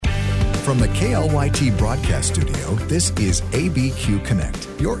From the KLYT broadcast studio, this is ABQ Connect.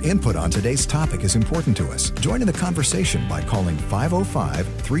 Your input on today's topic is important to us. Join in the conversation by calling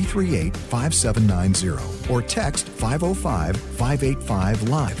 505-338-5790 or text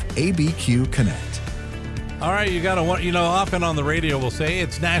 505-585-LIVE. ABQ Connect. All right, you got to, often on the radio we'll say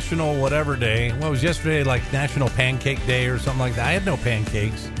it's National whatever day. What was yesterday, like National Pancake Day or something like that? I had no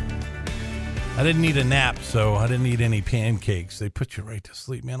pancakes. I didn't need a nap, so I didn't eat any pancakes. They put you right to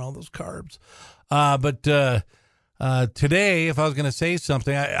sleep, man, all those carbs. But today, if I was going to say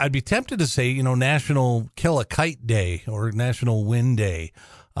something, I'd be tempted to say, National Kill a Kite Day or National Wind Day.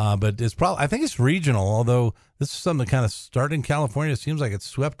 But it's probably, I think it's regional, although this is something that kind of started in California. It seems like it's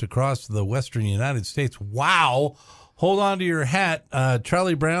swept across the western United States. Wow. Hold on to your hat.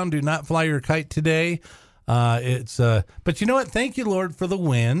 Charlie Brown, do not fly your kite today. But you know what? Thank you, Lord, for the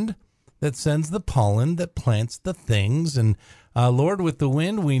wind that sends the pollen, that plants the things. And Lord, with the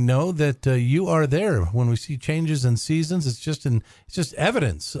wind, we know that you are there. When we see changes in seasons, it's just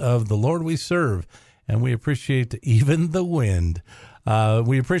evidence of the Lord we serve. And we appreciate even the wind.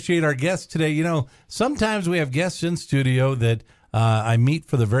 We appreciate our guests today. Sometimes we have guests in studio that I meet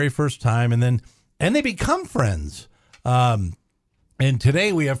for the very first time, and they become friends. And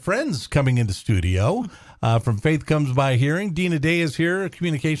today we have friends coming into studio from Faith Comes by Hearing. Dina Day is here,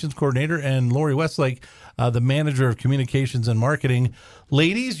 communications coordinator, and Lori Westlake, the manager of communications and marketing.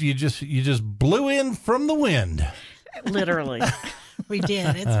 Ladies, you just blew in from the wind. Literally. We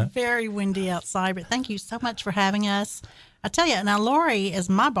did. It's very windy outside, but thank you so much for having us. I tell you, now Lori is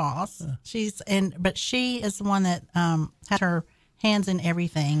my boss. But she is the one that had her hands in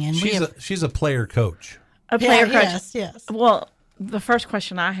everything, and she's a player coach. A player coach. Yes. Well, the first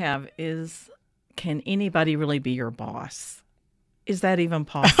question I have is, can anybody really be your boss? Is that even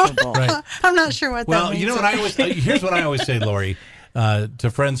possible? Right. I'm not sure what that means. Here's what I always say, Lori,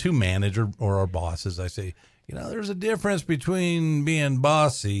 to friends who manage or are bosses. I say, there's a difference between being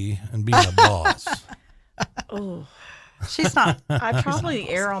bossy and being a boss. Oh, she's not. I probably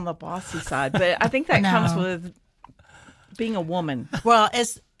err on the bossy side, but I think that comes with being a woman. Well,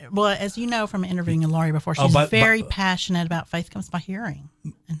 as you know from interviewing Lori before, she's very passionate about Faith Comes by Hearing.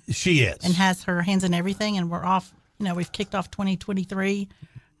 She is. And has her hands in everything, and we're off. We've kicked off 2023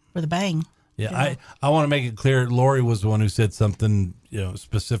 with a bang. Yeah, I want to make it clear, Lori was the one who said something,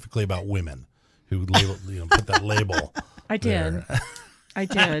 specifically about women who labeled, put that label. I did. I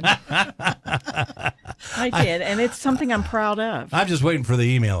did. And it's something I'm proud of. I'm just waiting for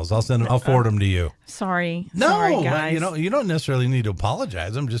the emails. I'll forward them to you. Sorry. No, sorry, guys. You don't necessarily need to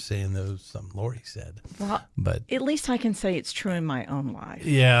apologize. I'm just saying that was something Lori said. Well, but at least I can say it's true in my own life.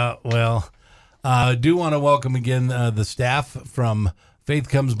 Yeah, well, I do want to welcome again the staff from Faith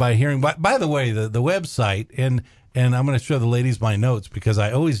Comes by Hearing. By the way, the website, and I'm going to show the ladies my notes because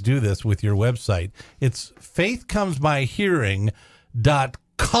I always do this with your website. It's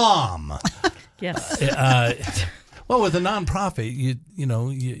faithcomesbyhearing.com. Yes. Well, with a nonprofit, you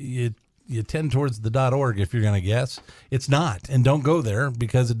tend towards the .org if you're going to guess. It's not, and don't go there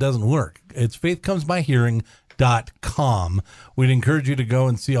because it doesn't work. It's faithcomesbyhearing.com. We'd encourage you to go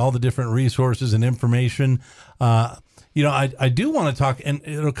and see all the different resources and information. I do want to talk, and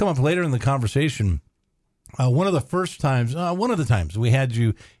it'll come up later in the conversation. One of the times we had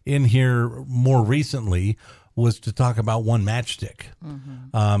you in here more recently was to talk about one matchstick.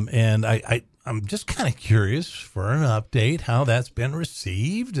 Mm-hmm. And I'm just kind of curious for an update, how that's been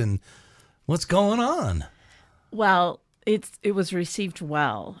received and what's going on. Well, it was received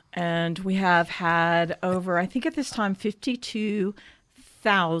well. And we have had over, I think at this time,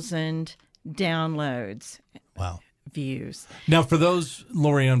 52,000 downloads. Wow. Views. Now, for those,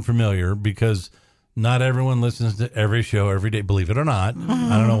 Lori, unfamiliar, because not everyone listens to every show every day, believe it or not. Mm-hmm.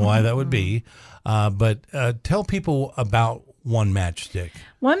 I don't know why that would be. But tell people about One Matchstick.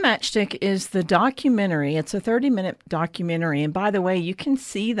 One Matchstick is the documentary. It's a 30-minute documentary. And by the way, you can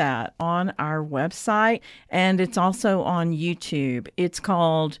see that on our website, and it's also on YouTube. It's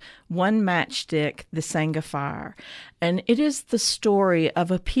called One Matchstick, The Sangha Fire. And it is the story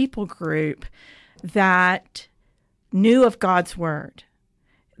of a people group that knew of God's Word.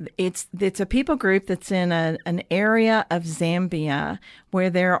 It's a people group that's in an area of Zambia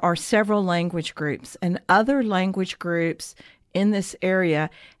where there are several language groups, and other language groups in this area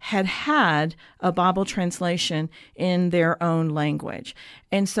had a Bible translation in their own language.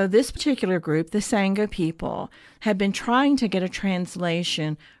 And so this particular group, the Sangha people, had been trying to get a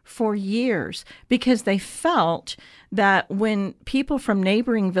translation for years because they felt that when people from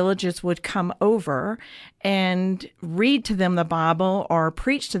neighboring villages would come over and read to them the Bible or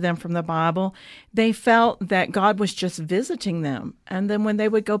preach to them from the Bible, they felt that God was just visiting them. And then when they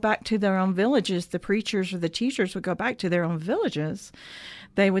would go back to their own villages, the preachers or the teachers would go back to their own villages,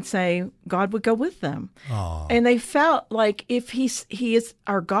 they would say God would go with them. Aww. And they felt like if he is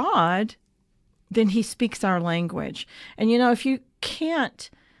our God, then he speaks our language. And, if you can't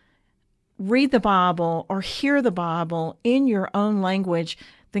read the Bible or hear the Bible in your own language,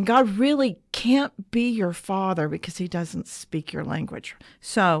 then God really can't be your father because he doesn't speak your language.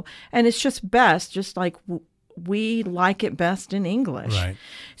 So, and it's just best, just like we like it best in English. Right.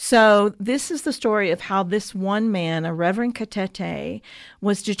 So this is the story of how this one man, a Reverend Katete,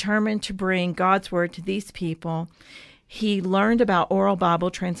 was determined to bring God's word to these people. He learned about oral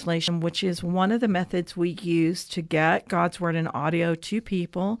Bible translation, which is one of the methods we use to get God's word in audio to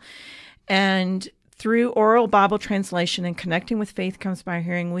people. And through oral Bible translation and Connecting with Faith Comes by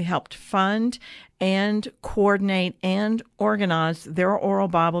Hearing, we helped fund and coordinate and organize their oral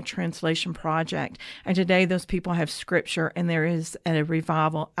Bible translation project. And today those people have scripture, and there is a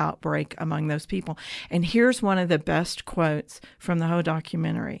revival outbreak among those people. And here's one of the best quotes from the whole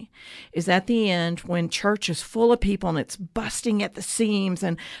documentary, is at the end when church is full of people and it's busting at the seams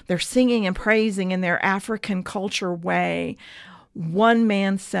and they're singing and praising in their African culture way. One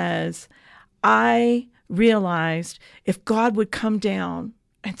man says, I realized if God would come down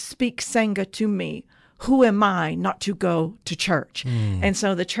and speak Sangha to me, who am I not to go to church? And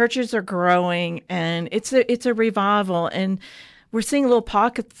so the churches are growing, and it's a revival, and we're seeing little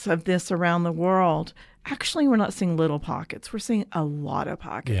pockets of this around the world. Actually, we're not seeing little pockets. We're seeing a lot of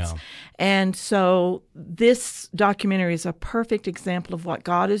pockets. Yeah. And so this documentary is a perfect example of what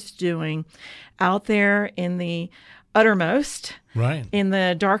God is doing out there in the uttermost, Right. in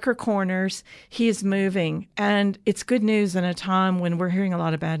the darker corners. He is moving, and it's good news in a time when we're hearing a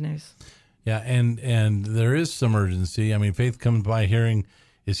lot of bad news. Yeah, and there is some urgency. I mean, Faith Comes by Hearing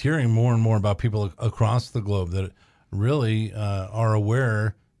is hearing more and more about people across the globe that really are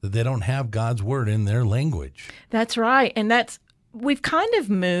aware that they don't have God's word in their language. That's right, and we've kind of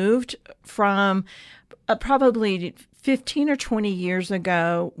moved from probably 15 or 20 years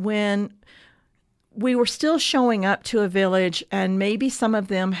ago when we were still showing up to a village, and maybe some of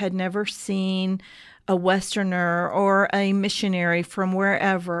them had never seen a Westerner or a missionary from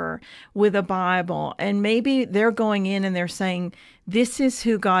wherever with a Bible. And maybe they're going in and they're saying, this is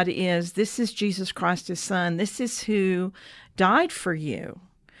who God is. This is Jesus Christ, his son. This is who died for you.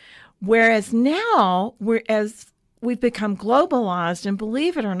 Whereas now, as we've become globalized, and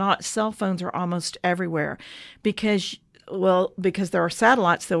believe it or not, cell phones are almost everywhere because there are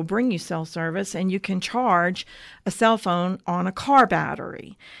satellites that will bring you cell service, and you can charge a cell phone on a car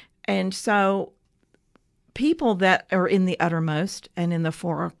battery. And so people that are in the uttermost and in the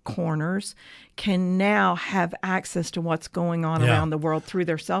four corners can now have access to what's going on around the world through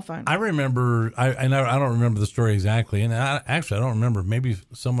their cell phone. I remember, I don't remember the story exactly, and I don't remember. Maybe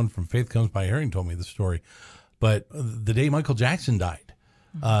someone from Faith Comes by Hearing told me the story. But the day Michael Jackson died,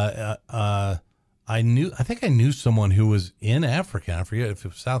 I think I knew someone who was in Africa. I forget if it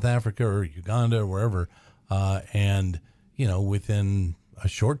was South Africa or Uganda or wherever. And, within a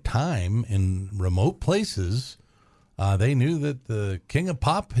short time in remote places, they knew that the king of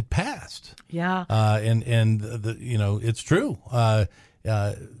pop had passed. Yeah. And it's true.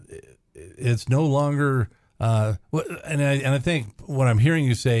 It's no longer, and I think what I'm hearing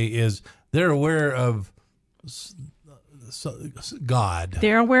you say is they're aware of God.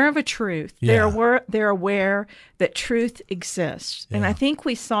 They're aware of a truth. Yeah. They're aware that truth exists. Yeah. And I think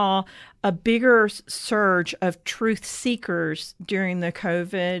we saw a bigger surge of truth seekers during the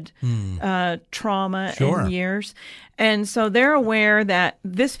COVID trauma and years. And so they're aware that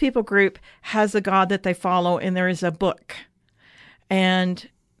this people group has a God that they follow, and there is a book. And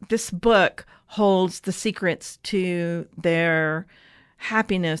this book holds the secrets to their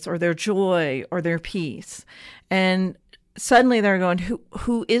happiness or their joy or their peace. And suddenly they're going,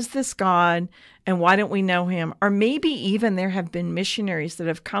 who is this God, and why don't we know him? Or maybe even there have been missionaries that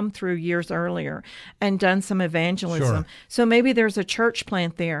have come through years earlier and done some evangelism. Sure. So maybe there's a church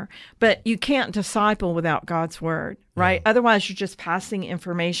plant there, but you can't disciple without God's word, right? Yeah. Otherwise, you're just passing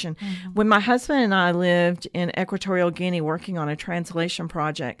information. Mm-hmm. When my husband and I lived in Equatorial Guinea working on a translation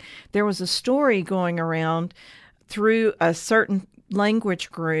project, there was a story going around through a certain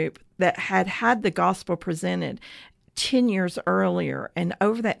language group that had the gospel presented 10 years earlier. And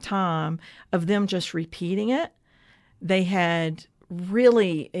over that time of them just repeating it, they had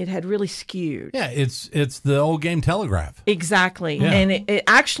it had really skewed. Yeah, it's the old game Telegraph. Exactly. Yeah. And it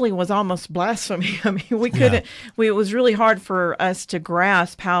actually was almost blasphemy. I mean, we couldn't, it was really hard for us to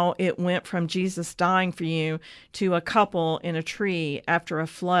grasp how it went from Jesus dying for you to a couple in a tree after a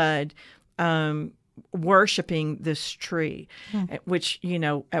flood, worshiping this tree, which,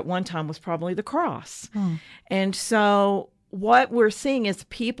 at one time was probably the cross. And so what we're seeing is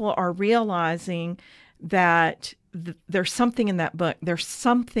people are realizing that there's something in that book. There's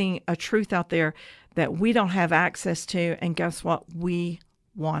a truth out there that we don't have access to. And guess what? We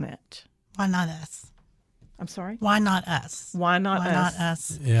want it. Why not us? I'm sorry? Why not us? Why not not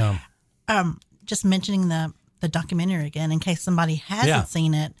us? Yeah. Just mentioning the documentary again, in case somebody hasn't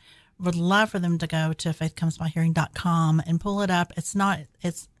seen it, would love for them to go to faithcomesbyhearing.com and pull it up. It's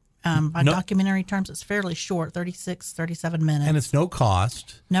by documentary terms, it's fairly short, 36, 37 minutes. And it's no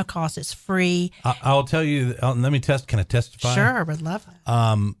cost. No cost. It's free. I'll tell you, let me can I testify? Sure, would love it.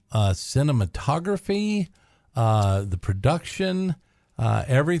 Cinematography, the production,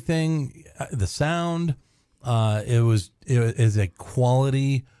 everything, the sound, it is a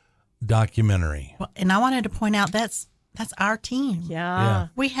quality documentary. Well, and I wanted to point out that's our team. Yeah.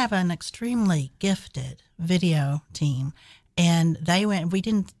 We have an extremely gifted video team. And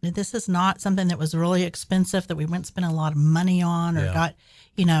this is not something that was really expensive that we went and spent a lot of money on or got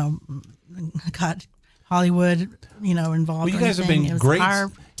Hollywood, involved. Well, you guys have been great.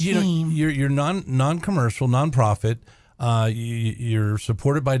 Our team. You're non-commercial, nonprofit. You're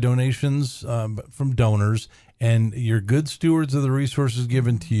supported by donations from donors, and you're good stewards of the resources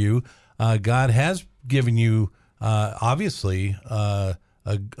given to you. God has given you, obviously, a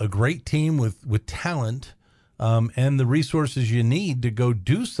great team with talent. And the resources you need to go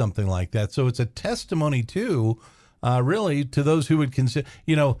do something like that. So it's a testimony too, really, to those who would consider,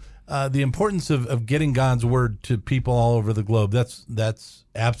 the importance of getting God's word to people all over the globe. That's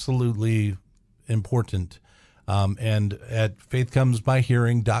absolutely important. And at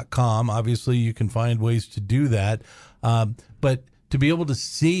faithcomesbyhearing.com, obviously you can find ways to do that. But to be able to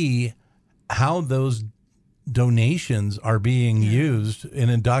see how those donations are being used in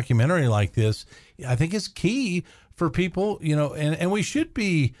a documentary like this, I think is key for people, and we should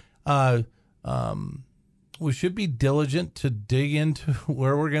be diligent to dig into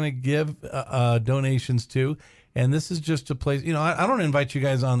where we're going to give donations to. And this is just a place, I don't invite you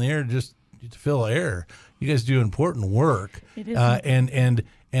guys on the air just to fill air. You guys do important work. It is.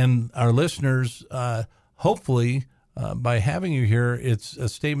 And our listeners, hopefully, by having you here, it's a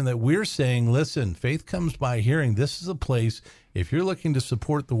statement that we're saying, listen, faith comes by hearing. This is a place, if you're looking to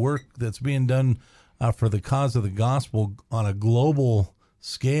support the work that's being done for the cause of the gospel on a global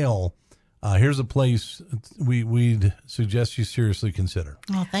scale, here's a place we'd suggest you seriously consider.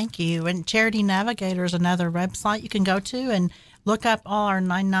 Well, thank you. And Charity Navigator is another website you can go to and look up all our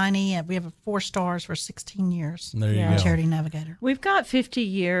 990. We have 4 stars for 16 years. There you on go. Charity Navigator. We've got 50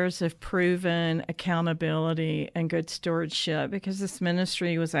 years of proven accountability and good stewardship because this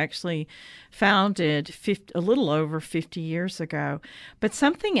ministry was actually founded a little over 50 years ago. But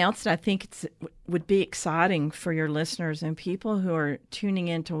something else that I think would be exciting for your listeners and people who are tuning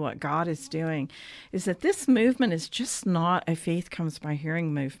into what God is doing is that this movement is just not a faith comes by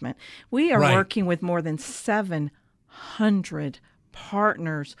hearing movement. We are working with more than 700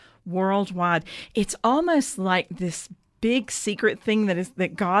 partners worldwide. It's almost like this big secret thing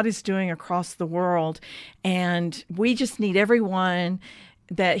that God is doing across the world, and we just need everyone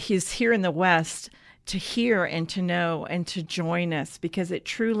that is here in the West to hear and to know and to join us, because it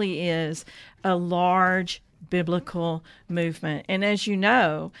truly is a large biblical movement. And as you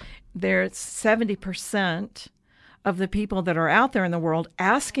know, there's 70% of the people that are out there in the world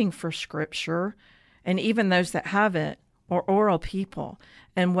asking for scripture, and even those that have it are oral people.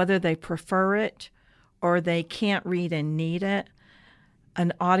 And whether they prefer it or they can't read and need it,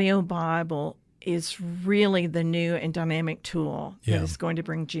 an audio Bible is really the new and dynamic tool that is going to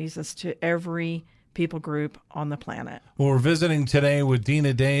bring Jesus to every people group on the planet. Well, we're visiting today with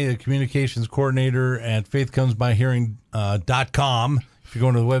Dina Day, the communications coordinator at faithcomesbyhearing.com. If you're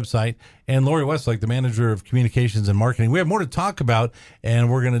going to the website, and Lori Westlake, the manager of communications and marketing. We have more to talk about,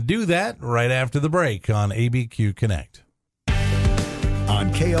 and we're going to do that right after the break on ABQ Connect. On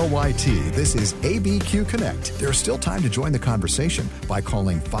KLYT, this is ABQ Connect. There's still time to join the conversation by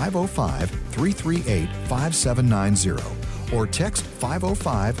calling 505-338-5790 or text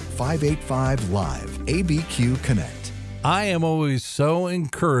 505-585-LIVE. ABQ Connect. I am always so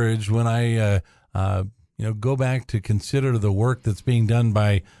encouraged when I go back to consider the work that's being done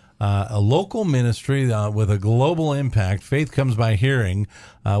by a local ministry with a global impact. Faith Comes by Hearing,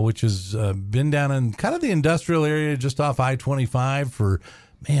 which has been down in kind of the industrial area just off I-25 for,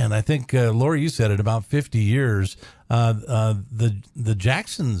 man, I think, Lori, you said it, about 50 years. The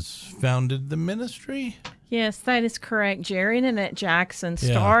Jacksons founded the ministry. Yes, that is correct. Jerry and Annette Jackson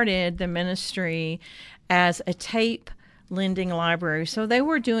started the ministry as a tape lending library. So they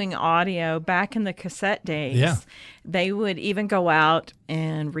were doing audio back in the cassette days. Yeah. They would even go out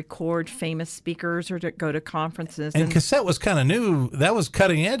and record famous speakers or to go to conferences. And cassette was kind of new. That was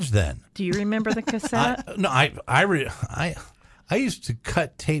cutting edge then. Do you remember the cassette? I used to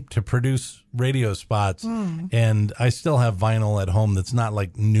cut tape to produce radio spots, and I still have vinyl at home that's not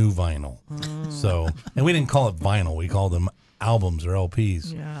like new vinyl. So, and we didn't call it vinyl; we called them albums or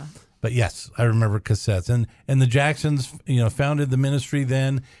LPs. Yeah. But yes, I remember cassettes, and the Jacksons, founded the ministry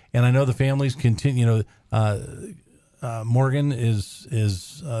then, and I know the families continue. Morgan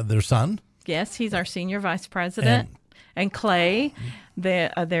is their son. Yes, he's our senior vice president. And Clay,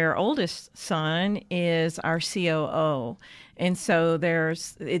 their oldest son, is our COO. And so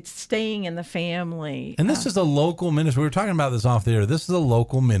it's staying in the family. And this is a local ministry. We were talking about this off the air. This is a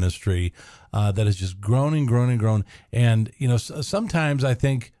local ministry that has just grown and grown and grown. And, sometimes I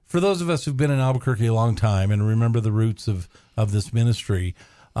think for those of us who've been in Albuquerque a long time and remember the roots of this ministry,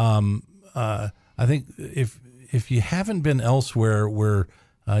 I think if you haven't been elsewhere where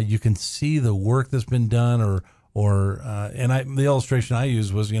you can see the work that's been done the illustration I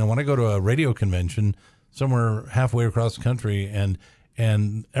used was, when I go to a radio convention somewhere halfway across the country and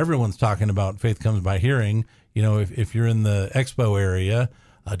everyone's talking about Faith Comes by Hearing, if you're in the expo area,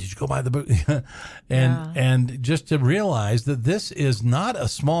 did you go by the booth? And just to realize that this is not a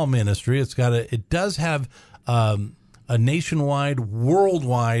small ministry. It does have a nationwide,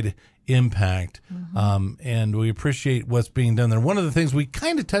 worldwide impact. And we appreciate what's being done there. One of the things we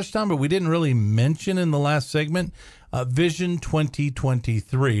kind of touched on, but we didn't really mention in the last segment, Vision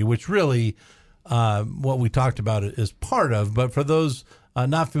 2023, which really what we talked about is part of. But for those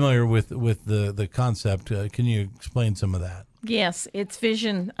not familiar with the concept, can you explain some of that? Yes, it's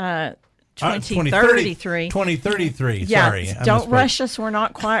Vision 2033. 2033. Yeah, sorry. Don't rush us. We're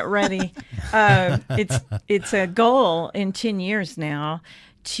not quite ready. It's a goal in 10 years now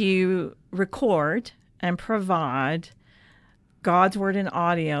to record and provide God's Word in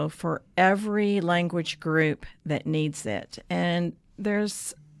audio for every language group that needs it. And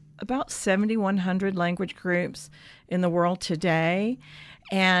there's about 7,100 language groups in the world today.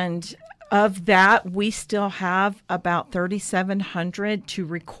 And of that, we still have about 3,700 to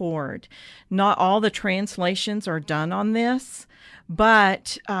record. Not all the translations are done on this,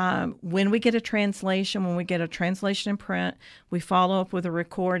 but when we get a translation in print, we follow up with a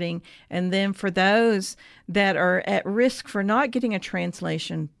recording. And then for those that are at risk for not getting a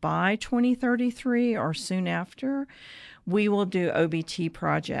translation by 2033 or soon after, we will do OBT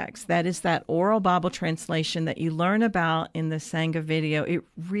projects. That is that oral Bible translation that you learn about in the Sangha video. It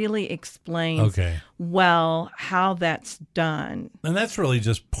really explains well how that's done. And that's really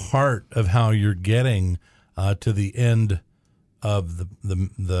just part of how you're getting to the end of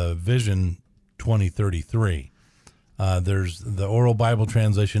the Vision 2033. There's the oral Bible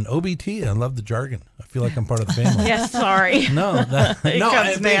translation, OBT. I love the jargon. I feel like I'm part of the family. Yes, sorry. It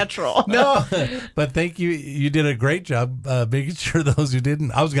comes natural. No, but thank you. You did a great job making sure those who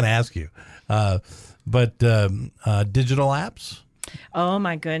didn't. I was going to ask you, but digital apps. Oh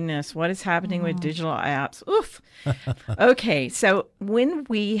my goodness, what is happening with digital apps? Oof. Okay, so when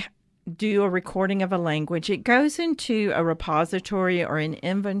we do a recording of a language, it goes into a repository or an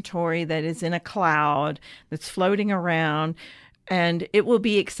inventory that is in a cloud that's floating around, and it will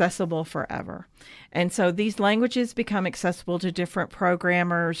be accessible forever. And so these languages become accessible to different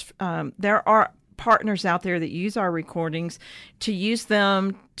programmers. There are partners out there that use our recordings to use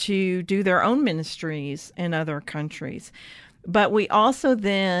them to do their own ministries in other countries. But we also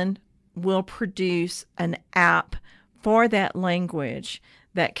then will produce an app for that language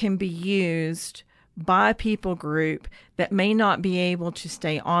that can be used by a people group that may not be able to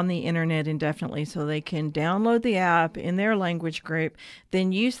stay on the internet indefinitely, so they can download the app in their language group,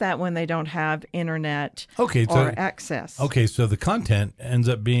 then use that when they don't have internet or access. Okay, so the content ends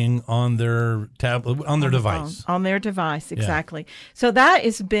up being on their tablet, on their device. On their device, exactly. Yeah. So that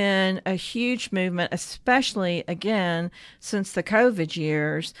has been a huge movement, especially, again, since the COVID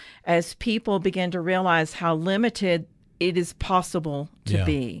years, as people begin to realize how limited it is possible to Yeah.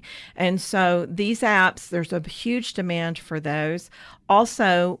 be. And so these apps, there's a huge demand for those.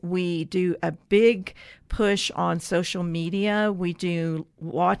 Also, we do a big push on social media. We do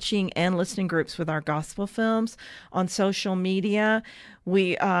watching and listening groups with our gospel films on social media.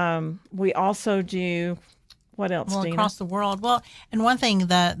 We also do, what else, Well, Dina? across the world. Well, and one thing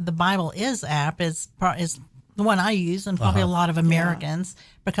that the Bible Is app is the one I use, and probably a lot of Americans,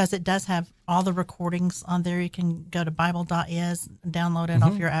 because it does have all the recordings on there. You can go to Bible.is, download it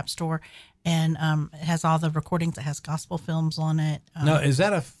off your app store, and it has all the recordings. It has gospel films on it. Now, is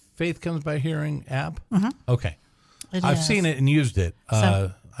that a Faith Comes by Hearing app? Mm-hmm. Okay. I've is. seen it and used it.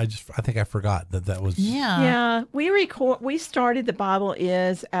 I think I forgot that was. Yeah, we started the Bible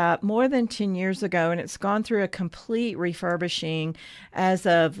Is app more than 10 years ago, and it's gone through a complete refurbishing as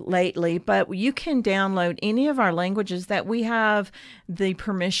of lately. But you can download any of our languages that we have the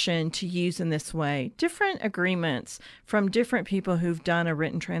permission to use in this way. Different agreements from different people who've done a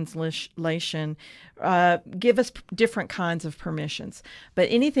written translation give us different kinds of permissions. But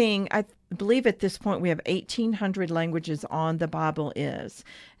anything, I believe at this point we have 1,800 languages on the Bible Is.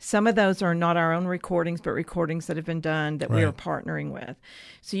 Some of those are not our own recordings, but recordings that have been done that we are partnering with.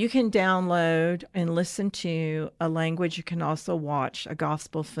 So you can download and listen to a language. You can also watch a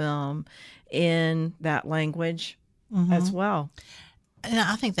gospel film in that language as well. And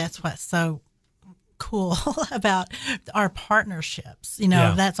I think that's what's so cool about our partnerships. You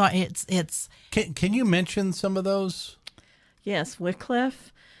know, that's why it's. Can you mention some of those? Yes,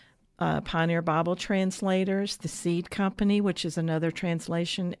 Wycliffe, Pioneer Bible Translators, the Seed Company, which is another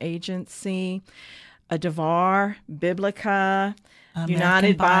translation agency, Devar, Biblica, American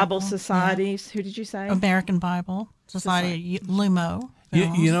United Bible Bible, Societies. Who did you say? American Bible Society, Lumo.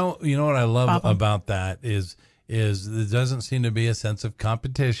 You know what I love about that is there doesn't seem to be a sense of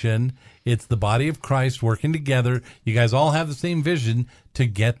competition. It's the body of Christ working together. You guys all have the same vision to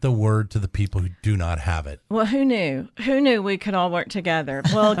get the word to the people who do not have it. Well, who knew? Who knew we could all work together?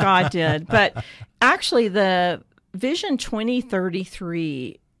 Well, God did. But actually, the Vision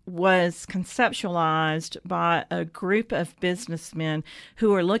 2033 was conceptualized by a group of businessmen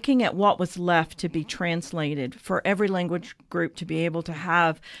who are looking at what was left to be translated for every language group to be able to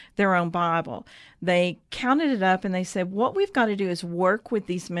have their own Bible. They counted it up and they said, what we've got to do is work with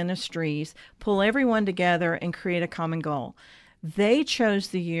these ministries, pull everyone together, and create a common goal. They chose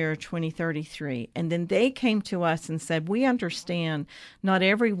the year 2033, and then they came to us and said, we understand not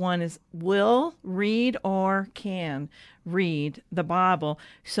everyone will read or can read the Bible,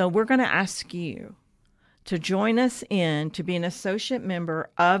 so we're going to ask you to join us to be an associate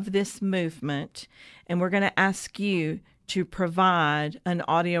member of this movement, and we're going to ask you to provide an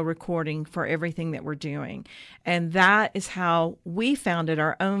audio recording for everything that we're doing. And that is how we founded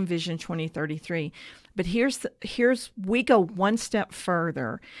our own Vision 2033. But we go one step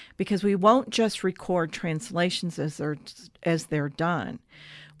further, because we won't just record translations as they're done.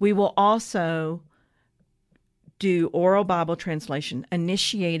 We will also do oral Bible translation,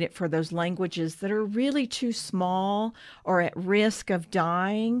 initiate it for those languages that are really too small or at risk of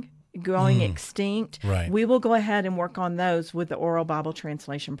going extinct. Right. We will go ahead and work on those with the oral Bible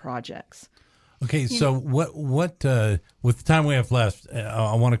translation projects. Okay, so what with the time we have left,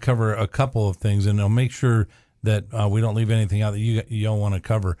 I want to cover a couple of things, and I'll make sure that we don't leave anything out that you all want to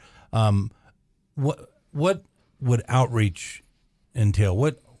cover. What would outreach entail?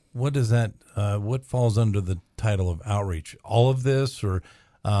 What does that? What falls under the title of outreach? All of this, or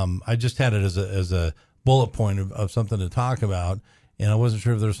I just had it as a bullet point of something to talk about, and I wasn't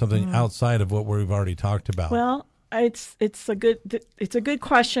sure if there's something outside of what we've already talked about. Well, it's a good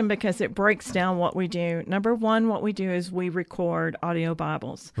question, because it breaks down what we do. Number one, what we do is we record audio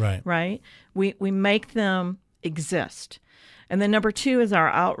Bibles. Right. We make them exist. And then number two is our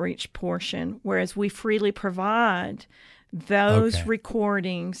outreach portion, whereas we freely provide those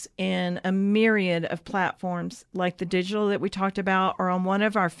recordings in a myriad of platforms, like the digital that we talked about, or on one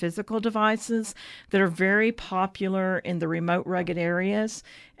of our physical devices that are very popular in the remote, rugged areas.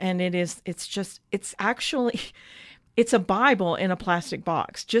 And it's a Bible in a plastic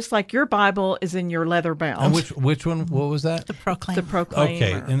box, just like your Bible is in your leather bound. And which one? What was that? The Proclaimer. The Proclaimer.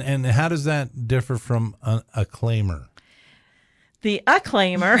 Okay, and how does that differ from a claimer? The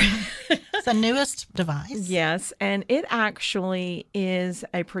Acclaimer. It's the newest device. Yes, and it actually is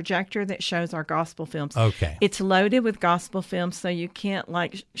a projector that shows our gospel films. Okay. It's loaded with gospel films, so you can't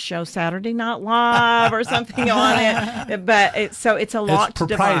show Saturday Night Live or something on it. But it's a locked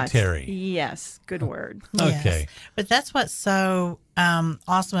device. It's proprietary. Yes, good word. Okay. Yes. But that's what's so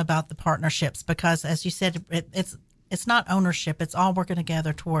awesome about the partnerships, because, as you said, it's not ownership. It's all working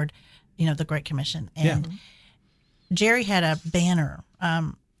together toward, the Great Commission. And Jerry had a banner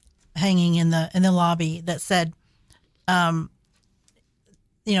hanging in the lobby that said, our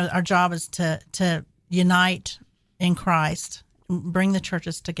job is to unite in Christ, bring the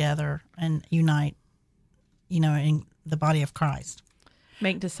churches together, and unite, in the body of Christ.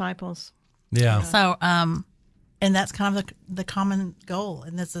 Make disciples. Yeah. So, and that's kind of the common goal,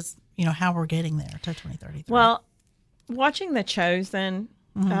 and this is how we're getting there to 2033. Well, watching The Chosen,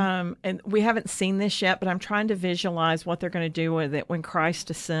 and we haven't seen this yet, but I'm trying to visualize what they're going to do with it when Christ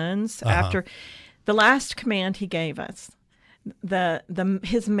ascends. After the last command he gave us,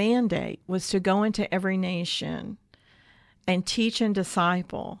 his mandate was to go into every nation and teach and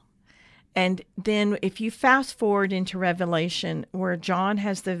disciple. And then if you fast forward into Revelation, where John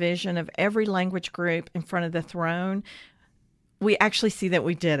has the vision of every language group in front of the throne, we actually see that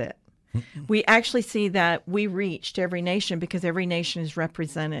we did it. We actually see that we reached every nation because every nation is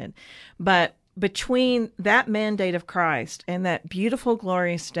represented. But between that mandate of Christ and that beautiful,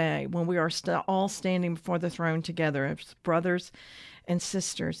 glorious day when we are all standing before the throne together as brothers and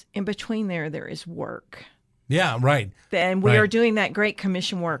sisters, in between there is work. Yeah, right. And we are doing that Great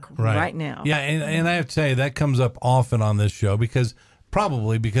Commission work right now. Yeah, and I have to say that comes up often on this show because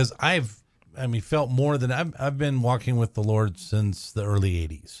I've felt more than I've been walking with the Lord since the early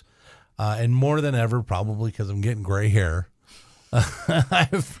 80s. And more than ever, probably because I'm getting gray hair,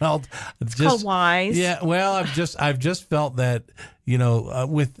 I've felt it's called wise. Yeah, well, I've just felt that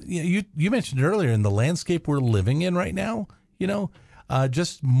with you mentioned earlier in the landscape we're living in right now,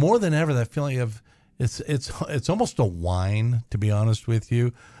 just more than ever that feeling of it's almost a whine, to be honest with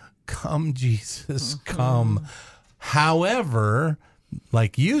you. Come, Jesus, come. However,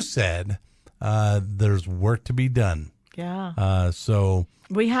 like you said, there's work to be done. Yeah. So.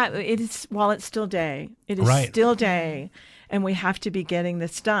 We have while it's still day. It is still day, and we have to be getting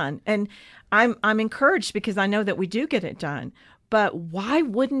this done. And I'm encouraged because I know that we do get it done. But why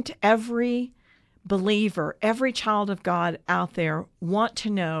wouldn't every believer, every child of God out there want to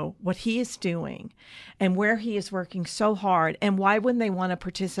know what he is doing and where he is working so hard? And why wouldn't they want to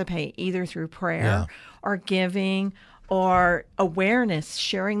participate either through prayer or giving or awareness,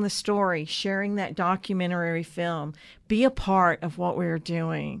 sharing the story, sharing that documentary film, be a part of what we're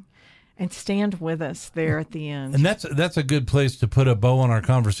doing and stand with us there at the end. And that's a good place to put a bow on our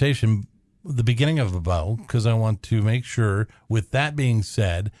conversation, the beginning of the bow, because I want to make sure, with that being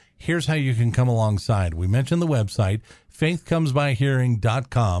said, here's how you can come alongside. We mentioned the website,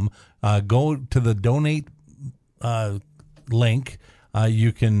 faithcomesbyhearing.com. Go to the donate link.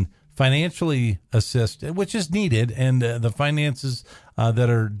 You can financially assist, which is needed, and the finances that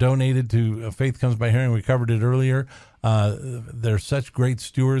are donated to Faith Comes by Hearing, we covered it earlier. They're such great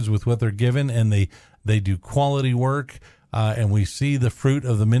stewards with what they're given, and they do quality work, and we see the fruit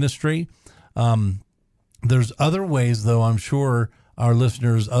of the ministry. There's other ways, though, I'm sure our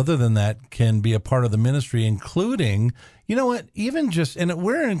listeners, other than that, can be a part of the ministry, including, even just, and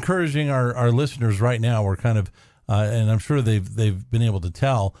we're encouraging our listeners right now, we're kind of, and I'm sure they've been able to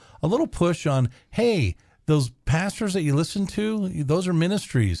tell, a little push on, hey, those pastors that you listen to, those are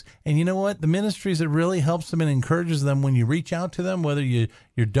ministries. And you know what? The ministries that really helps them and encourages them when you reach out to them, whether you're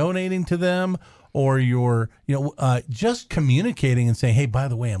donating to them or you're, just communicating and saying, hey, by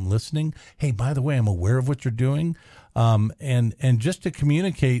the way, I'm listening. Hey, by the way, I'm aware of what you're doing. And just to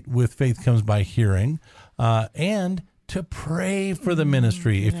communicate with Faith Comes by Hearing, and to pray for the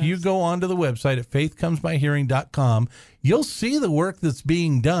ministry. If you go onto the website at faithcomesbyhearing.com, you'll see the work that's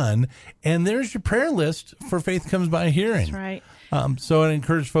being done, and there's your prayer list for Faith Comes by Hearing. That's right. So I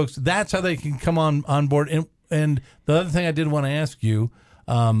encourage folks, that's how they can come on board. And the other thing I did want to ask you,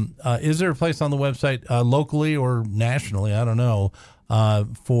 is there a place on the website, locally or nationally, I don't know,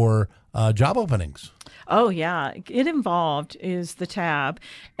 for job openings? Oh, yeah. Get Involved is the tab.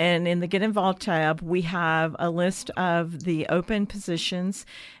 And in the Get Involved tab, we have a list of the open positions.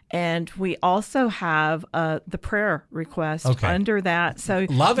 And we also have the prayer request under that. So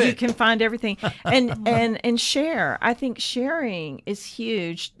Love it. You can find everything. And share. I think sharing is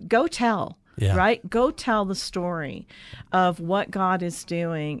huge. Go tell. Yeah. Right? Go tell the story of what God is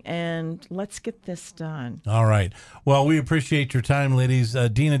doing, and let's get this done. All right. Well, we appreciate your time, ladies.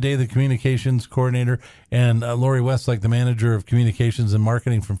 Dina Day, the communications coordinator, and Lori Westlake, the manager of communications and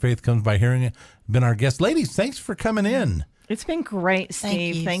marketing from Faith Comes by Hearing, have been our guests. Ladies, thanks for coming in. It's been great,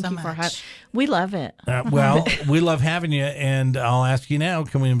 Steve. Thank you for having. We love it. Well, we love having you, and I'll ask you now,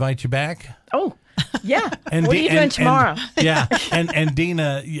 can we invite you back? Oh, yeah. And what are you doing tomorrow? And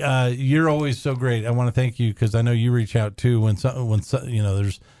Dina, you're always so great. I want to thank you because I know you reach out too when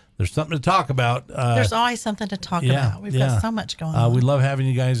there's something to talk about. There's always something to talk about. We've got so much going on. We love having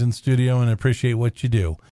you guys in studio and appreciate what you do.